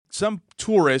some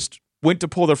tourist went to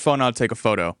pull their phone out to take a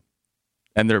photo,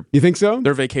 and you think so?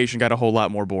 Their vacation got a whole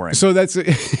lot more boring. So that's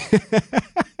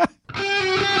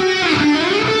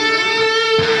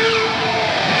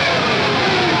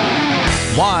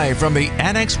Live from the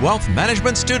Annex Wealth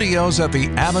Management Studios at the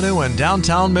Avenue in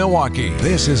downtown Milwaukee,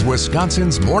 this is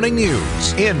Wisconsin's Morning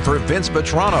News. In for Vince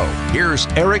Petrano, here's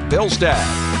Eric Bilstad.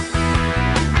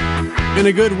 And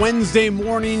a good Wednesday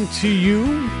morning to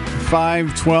you.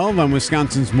 5:12 on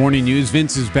Wisconsin's Morning News.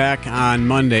 Vince is back on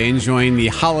Monday, enjoying the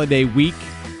holiday week.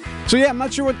 So yeah, I'm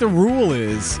not sure what the rule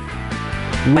is.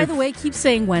 By the way, keep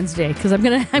saying Wednesday because I'm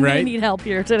gonna need help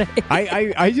here today.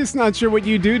 I just not sure what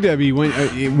you do, Debbie,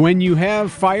 when you have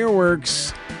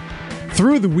fireworks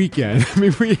through the weekend. I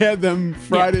mean, we had them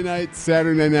Friday night,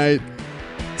 Saturday night,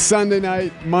 Sunday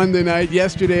night, Monday night,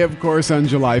 yesterday, of course, on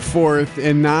July 4th,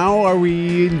 and now are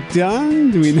we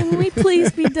done? Can we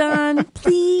please be done?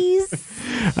 Please?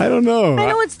 I don't know. I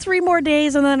know it's 3 more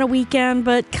days and then a weekend,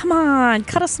 but come on,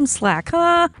 cut us some slack,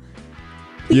 huh?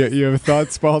 Yeah, you have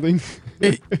thoughts, Spalding?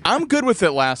 I'm good with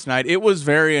it last night. It was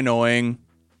very annoying,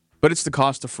 but it's the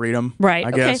cost of freedom. Right.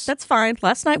 I guess. Okay, that's fine.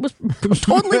 Last night was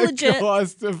totally legit.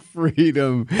 Cost of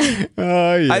freedom. Yes.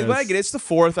 I get it. It's the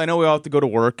 4th. I know we all have to go to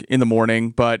work in the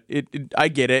morning, but I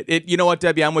get it. You know what,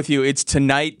 Debbie? I'm with you. It's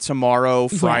tonight, tomorrow,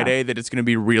 Friday that it's going to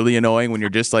be really annoying when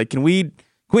you're just like, can we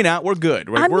not? We're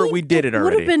good. Right? We did it already. It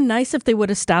would have been nice if they would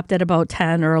have stopped at about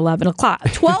 10 or 11 o'clock.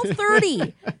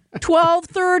 12:30.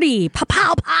 12:30. Pow,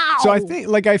 pow, pow. So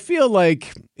I feel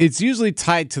like it's usually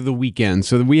tied to the weekend.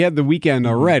 So we had the weekend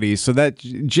already. So that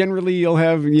generally you'll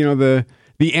have, the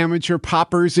amateur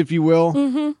poppers, if you will.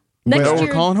 Mm-hmm. Next year, we're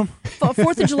calling them?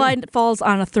 4th of July falls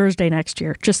on a Thursday next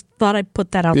year. Just thought I'd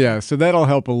put that out there. Yeah, so that'll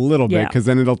help a little bit because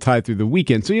then it'll tie through the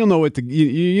weekend. So you'll know what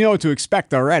you know what to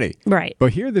expect already. Right.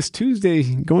 But here, this Tuesday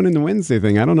going into Wednesday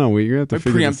thing, I don't know. You're going to have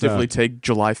to figure this out. Preemptively take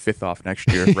July 5th off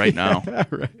next year right now.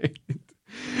 Right.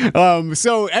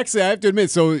 So actually, I have to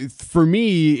admit, so for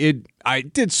me, I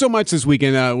did so much this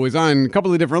weekend. Was on a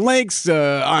couple of different lakes,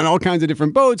 on all kinds of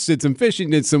different boats, did some fishing,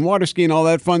 did some water skiing, all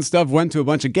that fun stuff, went to a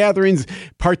bunch of gatherings,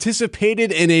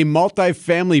 participated in a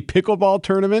multi-family pickleball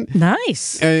tournament.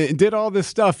 Nice. Did all this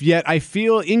stuff, yet I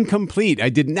feel incomplete. I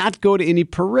did not go to any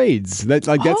parades. That's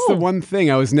the one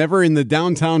thing. I was never in the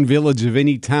downtown village of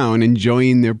any town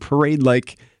enjoying their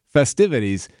parade-like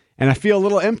festivities, and I feel a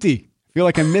little empty. I feel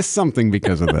like I missed something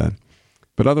because of that.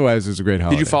 But otherwise, it was a great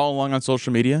holiday. Did you follow along on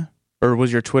social media? Or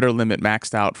was your Twitter limit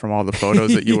maxed out from all the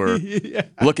photos that you were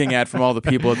looking at from all the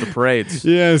people at the parades?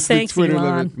 Yes, thanks, the Twitter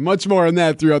Elon. limit. Much more on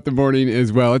that throughout the morning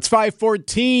as well. It's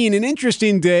 5:14, an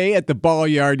interesting day at the Ball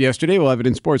Yard yesterday. We'll have it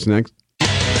in sports next.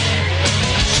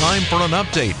 Time for an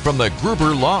update from the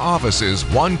Gruber Law Office's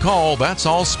One Call, That's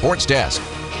All Sports Desk.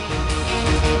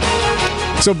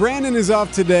 So Brandon is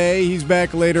off today. He's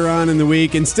back later on in the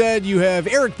week. Instead, you have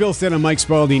Eric Bilstead and Mike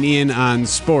Spalding in on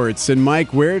sports. And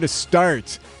Mike, where to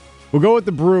start? We'll go with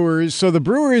the Brewers. So the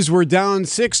Brewers were down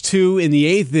 6-2 in the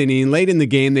 8th inning, late in the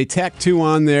game. They tacked 2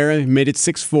 on there, made it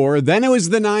 6-4. Then it was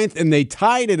the 9th, and they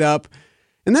tied it up.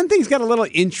 And then things got a little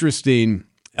interesting.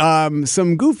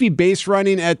 Some goofy base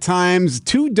running at times,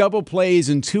 2 double plays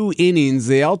in 2 innings.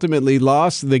 They ultimately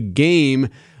lost the game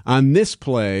on this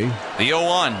play. The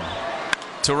 0-1.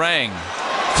 Terang,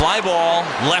 fly ball,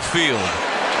 left field.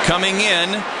 Coming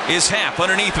in is Happ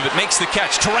underneath of it, makes the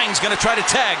catch. Terang's going to try to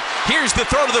tag. Here's the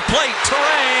throw to the plate.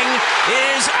 Terang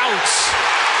is out.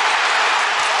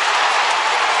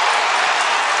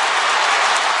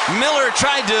 Miller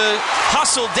tried to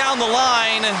hustle down the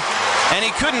line, and he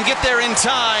couldn't get there in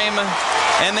time,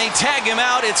 and they tag him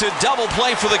out. It's a double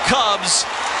play for the Cubs.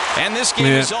 And this game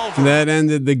is over. That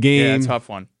ended the game. Yeah, tough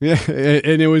one. Yeah,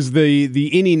 and it was the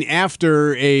inning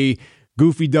after a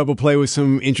goofy double play with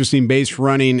some interesting base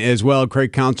running as well.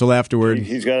 Craig Counsell afterward.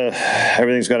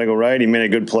 Everything's got to go right. He made a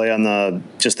good play on the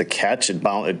catch.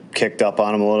 It kicked up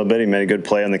on him a little bit. He made a good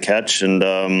play on the catch and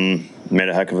made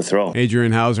a heck of a throw.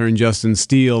 Adrian Hauser and Justin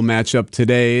Steele match up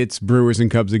today. It's Brewers and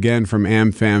Cubs again from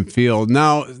AmFam Field.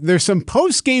 Now, there's some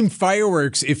post-game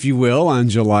fireworks, if you will, on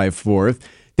July 4th.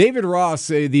 David Ross,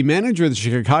 the manager of the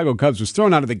Chicago Cubs, was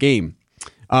thrown out of the game.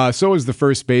 So was the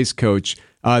first base coach.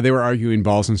 They were arguing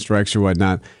balls and strikes or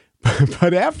whatnot.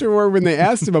 But afterward, when they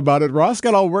asked him about it, Ross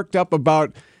got all worked up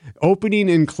about opening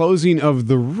and closing of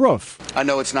the roof. I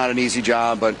know it's not an easy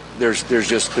job, but there's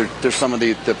some of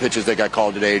the pitches that got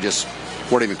called today just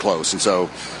weren't even close. And so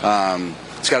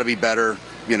it's got to be better.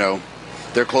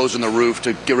 They're closing the roof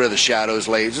to get rid of the shadows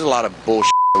late. There's a lot of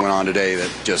bullshit that went on today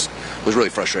that just was really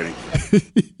frustrating.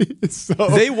 So,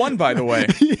 They won, by the way.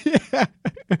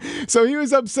 so he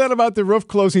was upset about the roof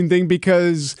closing thing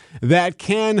because that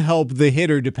can help the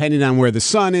hitter depending on where the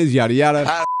sun is, yada, yada.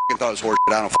 I thought it was horse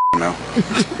shit. I don't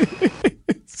know.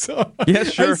 So Yeah,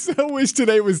 sure. I so wish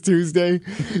today was Tuesday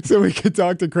so we could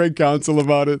talk to Craig Counsell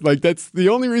about it. Like, that's the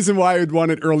only reason why I would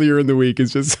want it earlier in the week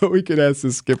is just so we could ask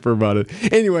the skipper about it.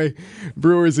 Anyway,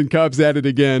 Brewers and Cubs at it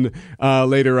again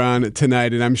later on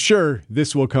tonight, and I'm sure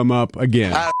this will come up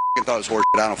again. I thought it was horse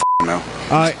shit. I don't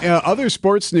know. Other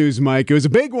sports news, Mike. It was a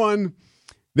big one.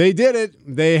 They did it.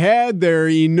 They had their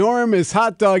enormous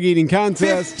hot dog eating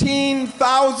contest.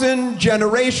 15,000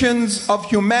 generations of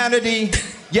humanity,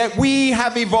 yet we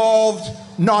have evolved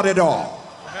not at all.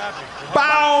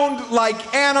 Bound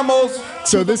like animals.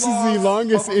 So this is the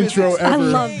longest intro ever. I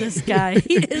love this guy.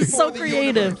 He is so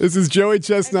creative. This is Joey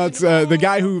Chestnut's, the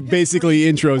guy who basically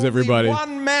intros everybody. Only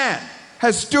one man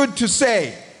has stood to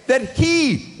say that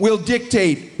he will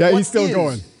dictate Yeah, what he's still is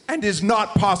going. and is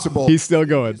not possible. He's still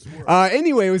going.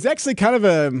 Anyway, it was actually kind of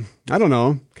a, I don't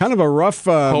know, kind of a rough...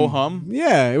 Ho-hum?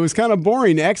 Yeah, it was kind of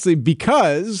boring, actually,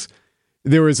 because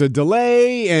there was a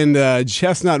delay and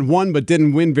Chestnut won but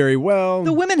didn't win very well.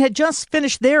 The women had just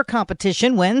finished their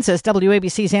competition when, says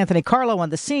WABC's Anthony Carlo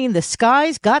on the scene, the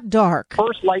skies got dark.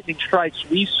 First lightning strikes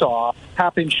we saw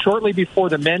happened shortly before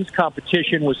the men's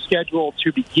competition was scheduled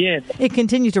to begin. It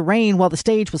continued to rain while the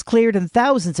stage was cleared and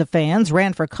thousands of fans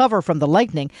ran for cover from the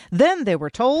lightning. Then they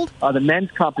were told The men's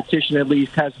competition, at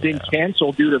least, has been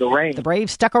canceled due to the rain. the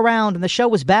Braves stuck around and the show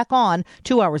was back on.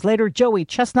 2 hours later, Joey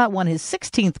Chestnut won his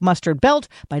 16th mustard belt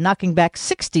by knocking back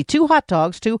 62 hot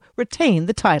dogs to retain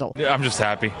the title. I'm just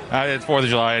happy. It's 4th of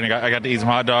July, and I got to eat some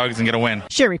hot dogs and get a win.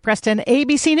 Sherry Preston,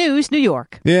 ABC News, New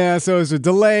York. Yeah, so it was a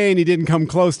delay and he didn't come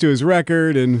close to his record.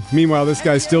 And meanwhile, this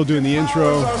guy's still doing the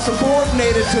intro. Are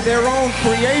subordinated to their own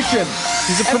creation.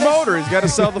 He's a promoter. He's got to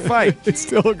sell the fight. It's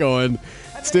still going.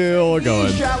 Still He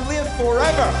going. shall live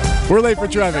forever. We're late for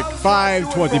traffic.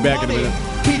 5:20 back in a minute.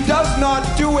 He does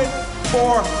not do it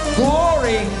for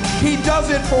glory. He does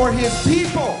it for his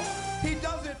people. He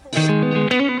does it for...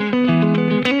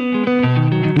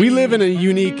 We live in a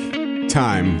unique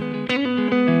time.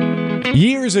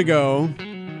 Years ago,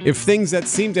 if things that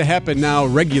seem to happen now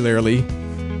regularly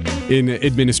in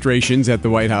administrations at the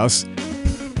White House,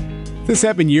 this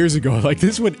happened years ago. Like,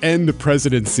 this would end the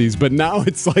presidencies, but now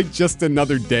it's like just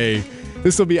another day.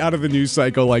 This will be out of the news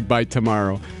cycle like by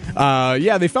tomorrow.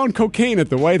 Yeah, they found cocaine at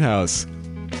the White House.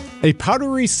 A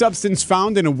powdery substance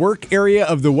found in a work area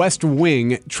of the West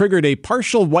Wing triggered a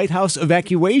partial White House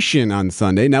evacuation on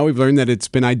Sunday. Now we've learned that it's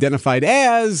been identified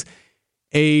as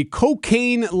a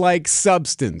cocaine-like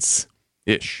substance.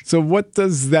 Ish. So what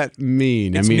does that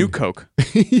mean? It's new Coke.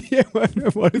 Yeah,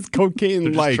 what is cocaine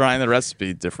They're like? just trying the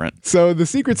recipe different. So the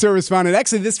Secret Service found it.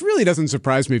 Actually, this really doesn't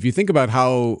surprise me if you think about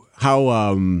how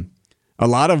a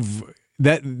lot of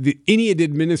that any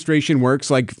administration works,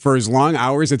 like for as long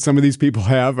hours that some of these people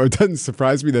have. It doesn't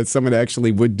surprise me that someone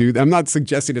actually would do that. I'm not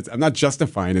suggesting it. I'm not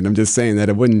justifying it. I'm just saying that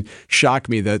it wouldn't shock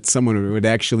me that someone would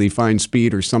actually find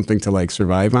speed or something to like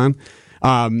survive on.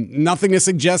 Nothing to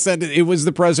suggest that it was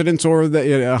the president's or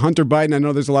the Hunter Biden. I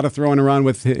know there's a lot of throwing around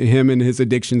with him and his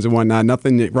addictions and whatnot.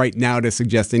 Nothing right now to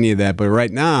suggest any of that. But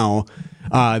right now,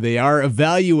 they are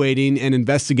evaluating and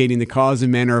investigating the cause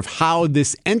and manner of how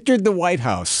this entered the White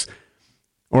House.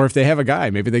 Or if they have a guy,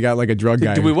 maybe they got like a drug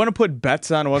guy. Do we want to put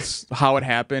bets on how it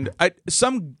happened?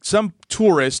 Some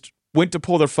tourist went to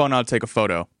pull their phone out to take a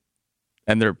photo,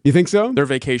 and you think so? Their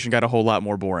vacation got a whole lot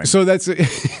more boring. So that's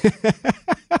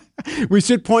we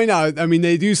should point out. I mean,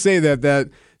 they do say that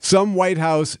some White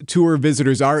House tour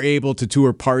visitors are able to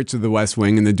tour parts of the West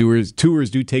Wing, and the tours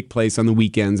do take place on the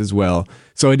weekends as well.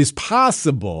 So it is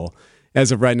possible.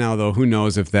 As of right now, though, who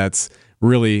knows if that's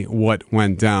really what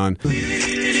went down.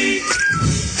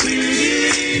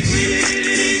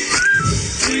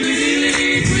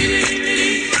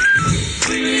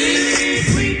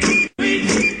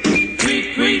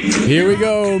 Here we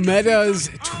go. Meta's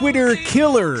Twitter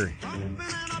killer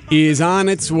is on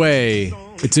its way.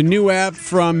 It's a new app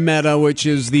from Meta, which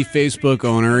is the Facebook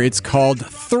owner. It's called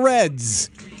Threads.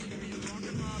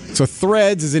 So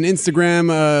Threads is an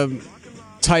Instagram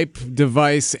type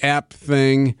device app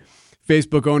thing.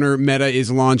 Facebook owner Meta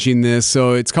is launching this.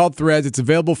 So it's called Threads. It's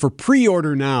available for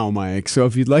pre-order now, Mike. So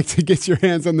if you'd like to get your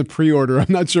hands on the pre-order, I'm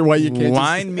not sure why you can't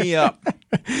line me up.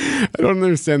 I don't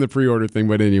understand the pre-order thing,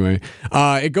 but anyway.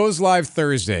 It goes live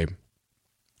Thursday.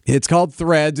 It's called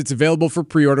Threads. It's available for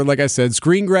pre-order, like I said.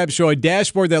 Screen grabs show a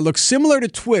dashboard that looks similar to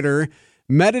Twitter.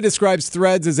 Meta describes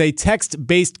Threads as a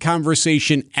text-based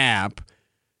conversation app.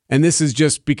 And this is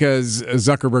just because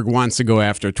Zuckerberg wants to go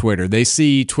after Twitter. They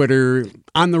see Twitter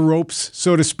on the ropes,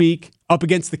 so to speak, up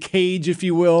against the cage, if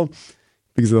you will,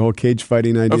 because of the whole cage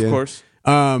fighting idea. Of course.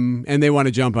 And they want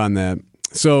to jump on that.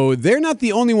 So they're not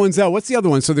the only ones out. What's the other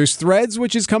one? So there's Threads,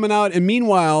 which is coming out. And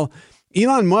meanwhile,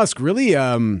 Elon Musk really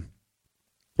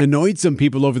annoyed some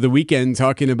people over the weekend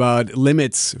talking about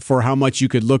limits for how much you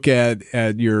could look at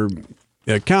your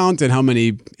account and how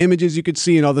many images you could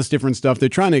see and all this different stuff. They're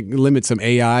trying to limit some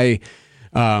AI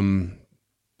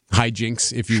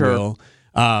hijinks, if you will.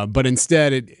 But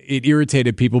instead, it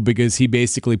irritated people because he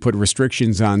basically put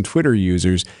restrictions on Twitter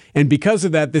users. And because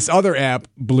of that, this other app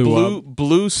blew up.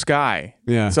 Blue Sky.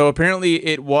 Yeah. So apparently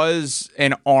it was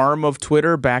an arm of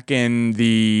Twitter back in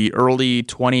the early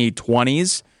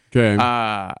 2020s.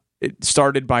 Okay. It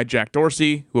started by Jack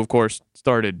Dorsey, who, of course,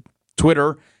 started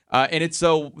Twitter. And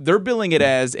they're billing it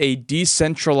as a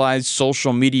decentralized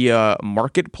social media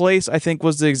marketplace, I think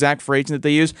was the exact phrasing that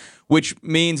they used, which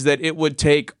means that it would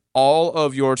take all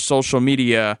of your social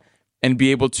media and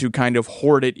be able to kind of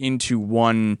hoard it into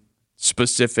one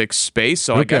specific space.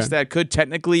 So I guess that could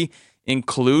technically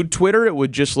include Twitter. It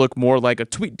would just look more like a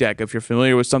tweet deck if you're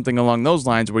familiar with something along those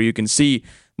lines where you can see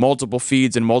multiple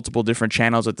feeds and multiple different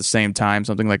channels at the same time,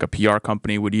 something like a PR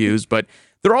company would use. But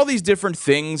there are all these different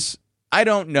things. I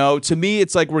don't know. To me,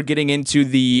 it's like we're getting into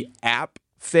the app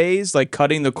phase, like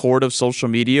cutting the cord of social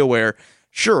media where,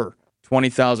 sure,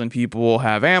 20,000 people will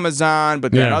have Amazon,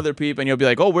 but then other people, and you'll be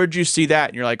like, oh, where'd you see that?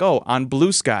 And you're like, oh, on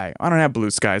Blue Sky. I don't have Blue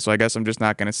Sky, so I guess I'm just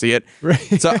not going to see it.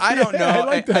 Right. So I don't know. I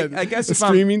like that. I guess if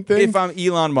I'm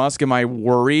Elon Musk, am I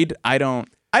worried? I don't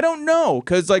know,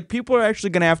 because like people are actually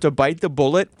going to have to bite the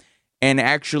bullet and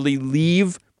actually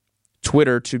leave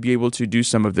Twitter to be able to do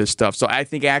some of this stuff. So I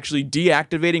think actually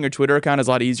deactivating your Twitter account is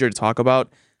a lot easier to talk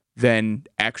about than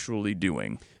actually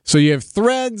doing. So you have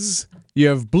Threads, you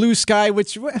have Blue Sky,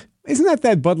 which isn't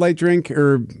that Bud Light drink?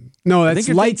 Or no, that's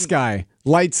Light Sky.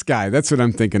 Light Sky. That's what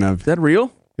I'm thinking of. Is that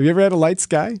real? Have you ever had a Light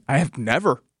Sky? I have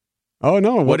never. Oh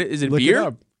no! What is it?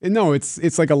 Beer? No,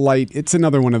 it's like a light. It's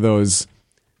another one of those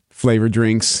flavor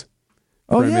drinks.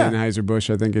 Oh yeah,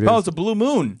 Anheuser-Busch, I think it is. Oh, it's a Blue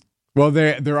Moon. Well,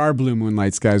 there are Blue Moon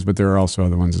Light Skies, but there are also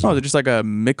other ones as well. Oh, they're just like a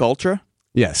Mick Ultra?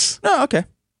 Yes. Oh, okay.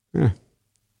 Yeah.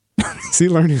 See,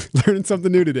 learning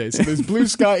something new today. So there's Blue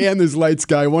Sky and there's Light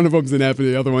Sky. One of them's an app and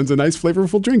the other one's a nice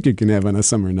flavorful drink you can have on a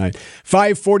summer night.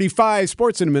 5:45,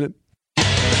 sports in a minute.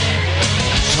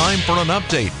 Time for an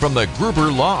update from the Gruber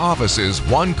Law Office's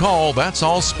One Call, That's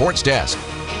All Sports Desk.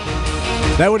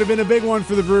 That would have been a big one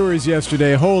for the Brewers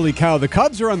yesterday. Holy cow, the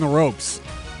Cubs are on the ropes.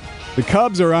 The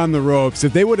Cubs are on the ropes.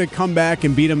 If they would have come back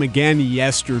and beat them again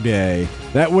yesterday,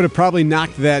 that would have probably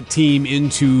knocked that team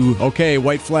into, okay,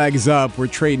 white flag's up, we're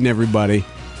trading everybody.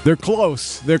 They're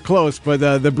close, but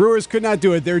the Brewers could not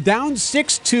do it. They're down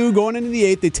 6-2 going into the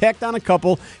 8th. They tacked on a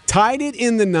couple, tied it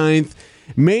in the 9th,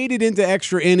 made it into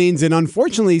extra innings, and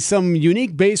unfortunately some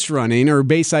unique base running or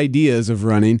base ideas of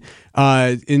running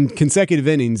in consecutive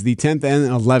innings, the 10th and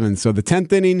 11th. So the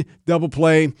 10th inning, double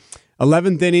play.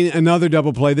 11th inning, another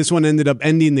double play. This one ended up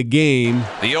ending the game.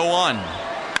 The 0-1.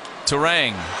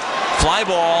 Turang. Fly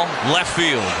ball, left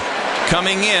field.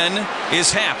 Coming in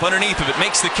is Happ underneath of it.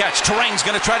 Makes the catch. Turang's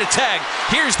going to try to tag.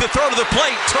 Here's the throw to the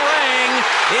plate. Turang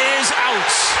is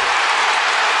out.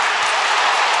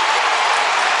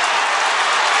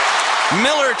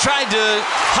 Miller tried to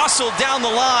hustle down the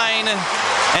line,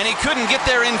 and he couldn't get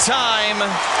there in time,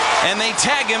 and they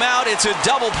tag him out. It's a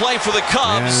double play for the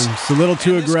Cubs. Yeah, it's a little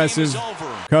too aggressive.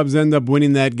 Cubs end up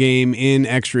winning that game in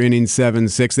extra innings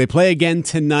 7-6. They play again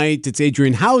tonight. It's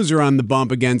Adrian Hauser on the bump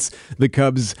against the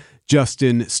Cubs'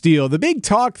 Justin Steele. The big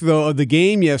talk, though, of the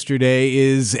game yesterday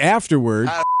is afterward.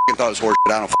 I thought it was horseshit.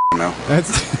 I don't know.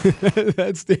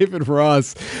 That's David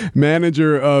Ross,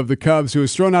 manager of the Cubs, who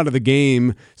was thrown out of the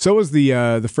game. So was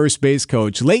the first base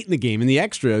coach. Late in the game, in the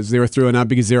extras, they were thrown out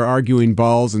because they were arguing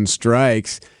balls and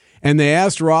strikes. And they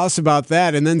asked Ross about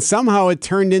that, and then somehow it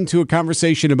turned into a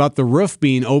conversation about the roof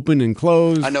being open and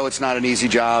closed. I know it's not an easy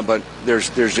job, but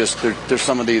there's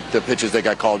some of the pitches that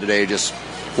got called today just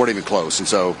weren't even close, and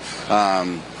so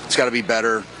it's got to be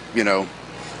better. You know,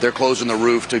 they're closing the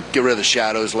roof to get rid of the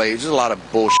shadows late. There's a lot of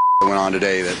bullshit that went on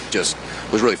today that just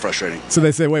was really frustrating. So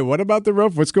they say, wait, what about the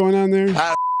roof? What's going on there?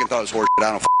 I thought it was horseshit.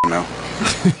 I don't know.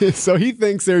 So he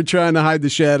thinks they're trying to hide the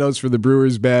shadows for the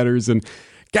Brewers batters, and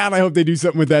God, I hope they do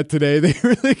something with that today. They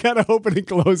really got to open and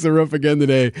close the roof again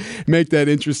today. Make that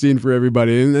interesting for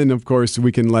everybody. And then, of course,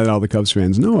 we can let all the Cubs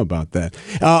fans know about that.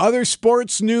 Other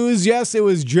sports news, yes, it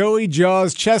was Joey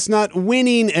Jaws Chestnut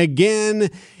winning again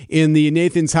in the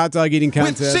Nathan's hot dog eating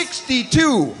contest. With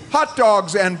 62 hot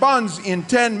dogs and buns in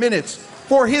 10 minutes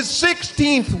for his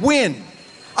 16th win.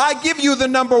 I give you the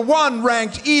number 1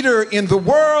 ranked eater in the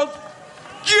world,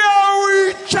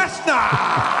 Joey Chestnut.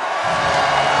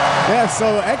 Yeah,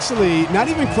 so actually, not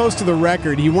even close to the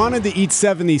record. He wanted to eat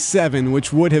 77,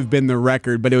 which would have been the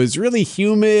record, but it was really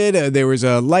humid. There was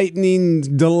a lightning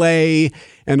delay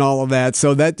and all of that,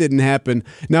 so that didn't happen.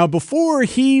 Now, before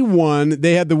he won,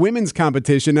 they had the women's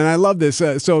competition, and I love this.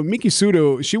 So Miki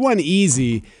Sudo, she won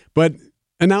easy, but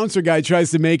announcer guy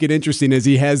tries to make it interesting as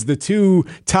he has the two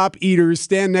top eaters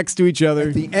stand next to each other.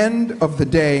 At the end of the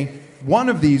day, one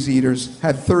of these eaters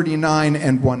had 39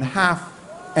 1/2,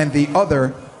 and the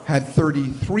other had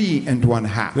 33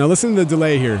 1/2. Now listen to the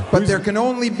delay here. But there can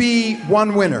only be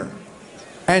one winner.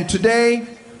 And today,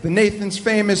 the Nathan's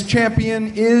Famous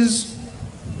champion is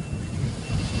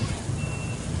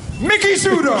Miki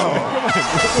Sudo.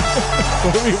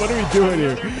 What are we doing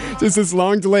here? Just this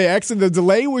long delay. Actually, the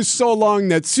delay was so long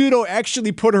that Sudo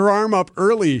actually put her arm up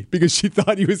early because she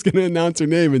thought he was going to announce her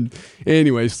name. And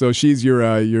anyway, so she's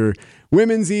your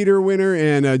women's eater winner,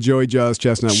 and Joey Jaws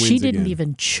Chestnut wins. She didn't again.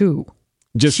 even chew.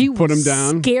 Just she put was him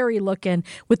down. Scary looking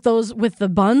with the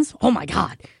buns. Oh my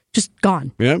God, just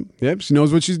gone. Yep. She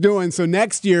knows what she's doing. So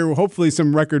next year, hopefully,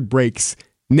 some record breaks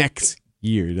next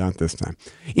year, not this time.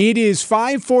 It is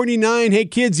 5:49. Hey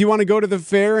kids, you want to go to the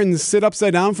fair and sit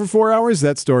upside down for 4 hours?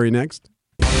 That story next.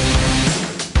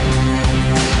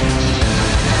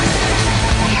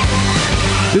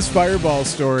 This Fireball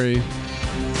story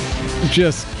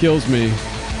just kills me.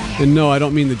 And no, I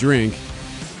don't mean the drink.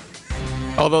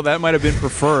 Although that might have been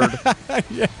preferred.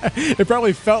 Yeah, it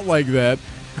probably felt like that.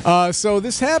 So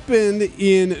this happened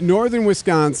in northern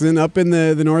Wisconsin, up in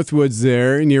the Northwoods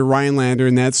there, near Rhinelander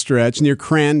in that stretch, near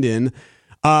Crandon.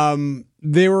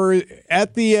 They were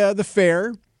at the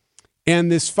fair,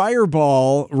 and this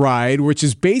Fireball ride, which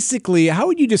is basically, how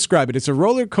would you describe it? It's a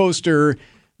roller coaster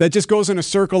that just goes in a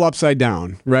circle upside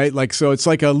down, right? Like, so it's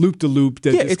like a loop-de-loop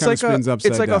that just kind of spins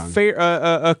upside down. It's like a fair,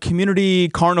 a community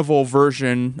carnival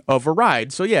version of a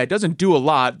ride. So yeah, it doesn't do a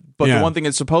lot, but the one thing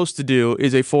it's supposed to do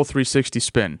is a full 360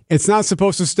 spin. It's not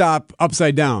supposed to stop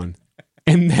upside down,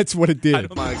 and that's what it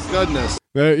did. My goodness.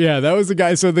 That was the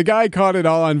guy. So the guy caught it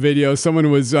all on video.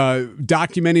 Someone was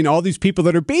documenting all these people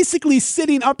that are basically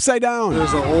sitting upside down.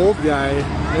 There's an old guy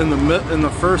in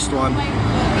the first one.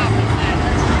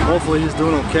 Hopefully he's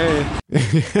doing okay.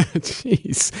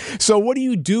 Jeez. So what do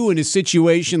you do in a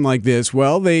situation like this?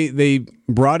 Well, they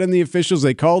brought in the officials.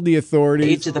 They called the authorities.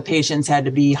 Each of the patients had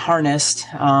to be harnessed,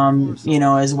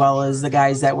 as well as the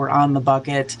guys that were on the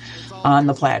bucket, on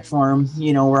the platform,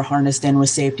 were harnessed in with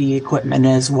safety equipment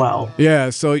as well. Yeah,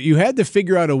 so you had to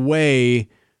figure out a way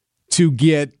to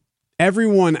get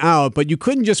everyone out, but you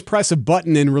couldn't just press a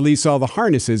button and release all the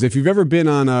harnesses. If you've ever been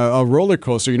on a roller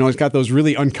coaster, it's got those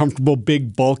really uncomfortable,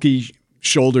 big, bulky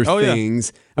shoulder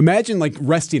things. Yeah. Imagine like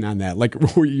resting on that, like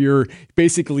where your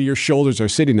shoulders are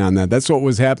sitting on that. That's what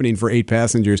was happening for 8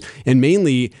 passengers, and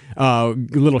mainly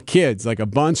little kids, like a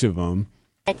bunch of them.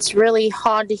 It's really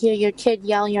hard to hear your kid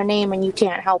yell your name and you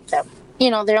can't help them.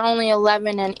 They're only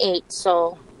 11 and 8,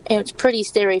 so it's pretty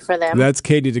scary for them. That's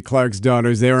Katie DeClark's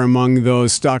daughters. They are among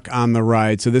those stuck on the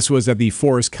ride. So this was at the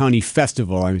Forest County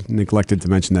Festival. I neglected to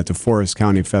mention that, the Forest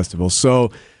County Festival.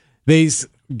 So they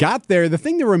got there. The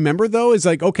thing to remember, though, is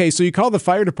like, okay, so you call the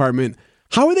fire department.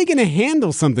 How are they going to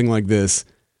handle something like this?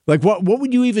 Like, what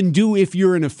would you even do if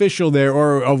you're an official there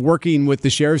or of working with the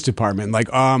sheriff's department? Like,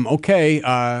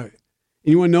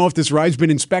 you want to know if this ride's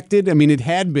been inspected? I mean, it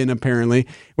had been, apparently.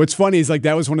 What's funny is, like,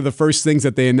 that was one of the first things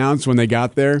that they announced when they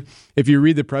got there. If you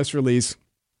read the press release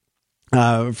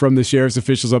from the sheriff's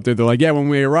officials up there, they're like, yeah, when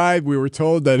we arrived, we were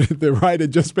told that the ride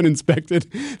had just been inspected.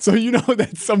 So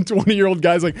that some 20-year-old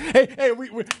guy's like, hey,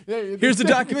 here's the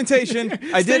documentation.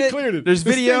 I did it. Cleared it. There's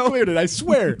video. The state cleared it.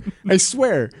 I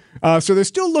swear. So they're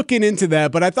still looking into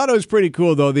that, but I thought it was pretty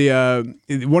cool, though.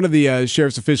 One of the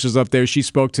sheriff's officials up there, she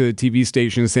spoke to the TV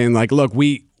station saying, like, look,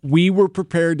 we were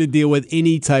prepared to deal with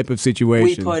any type of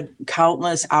situation. We put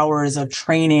countless hours of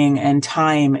training and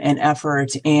time and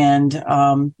effort, and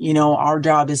our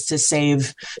job is to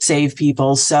save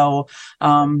people. So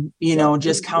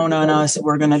just count on us.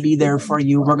 We're going to be there for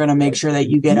you. We're going to make sure that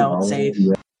you get out safe.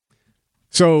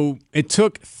 So it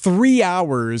took 3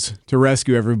 hours to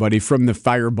rescue everybody from the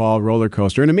Fireball roller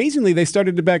coaster. And amazingly, they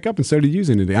started to back up and started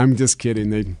using it. I'm just kidding.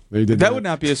 They did that. Would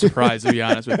not be a surprise, to be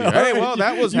honest with you. Hey, well,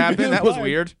 that was happening. That was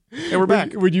weird. Hey, we're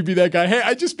back. Would you be that guy? Hey,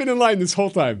 I've just been in line this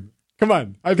whole time. Come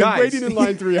on. I've been waiting in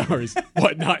line 3 hours.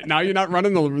 What? Now you're not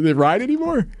running the ride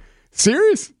anymore?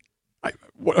 Serious?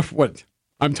 What?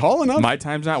 I'm tall enough? My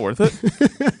time's not worth it.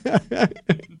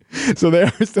 So they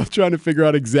are still trying to figure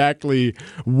out exactly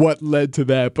what led to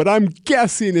that. But I'm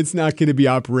guessing it's not going to be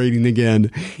operating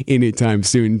again anytime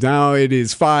soon. Now it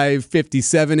is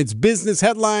 5:57. It's business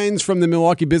headlines from the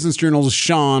Milwaukee Business Journal's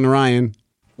Sean Ryan.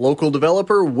 Local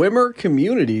developer Wimmer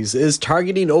Communities is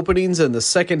targeting openings in the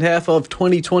second half of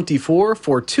 2024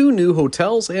 for 2 new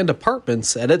hotels and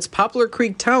apartments at its Poplar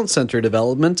Creek Town Center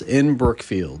development in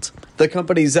Brookfield. The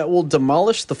companies that will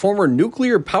demolish the former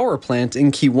nuclear power plant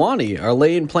in Kewaunee are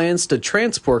laying plans to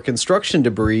transport construction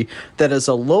debris that has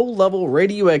a low-level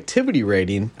radioactivity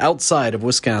rating outside of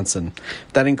Wisconsin.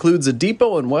 That includes a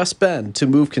depot in West Bend to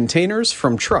move containers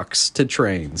from trucks to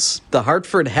trains. The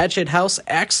Hartford Hatchet House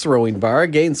Axe Throwing Bar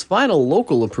gains final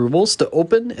local approvals to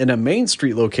open in a Main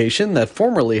Street location that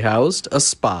formerly housed a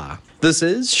spa. This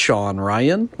is Sean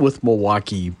Ryan with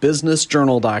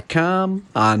MilwaukeeBusinessJournal.com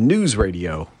on News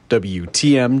Radio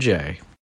WTMJ.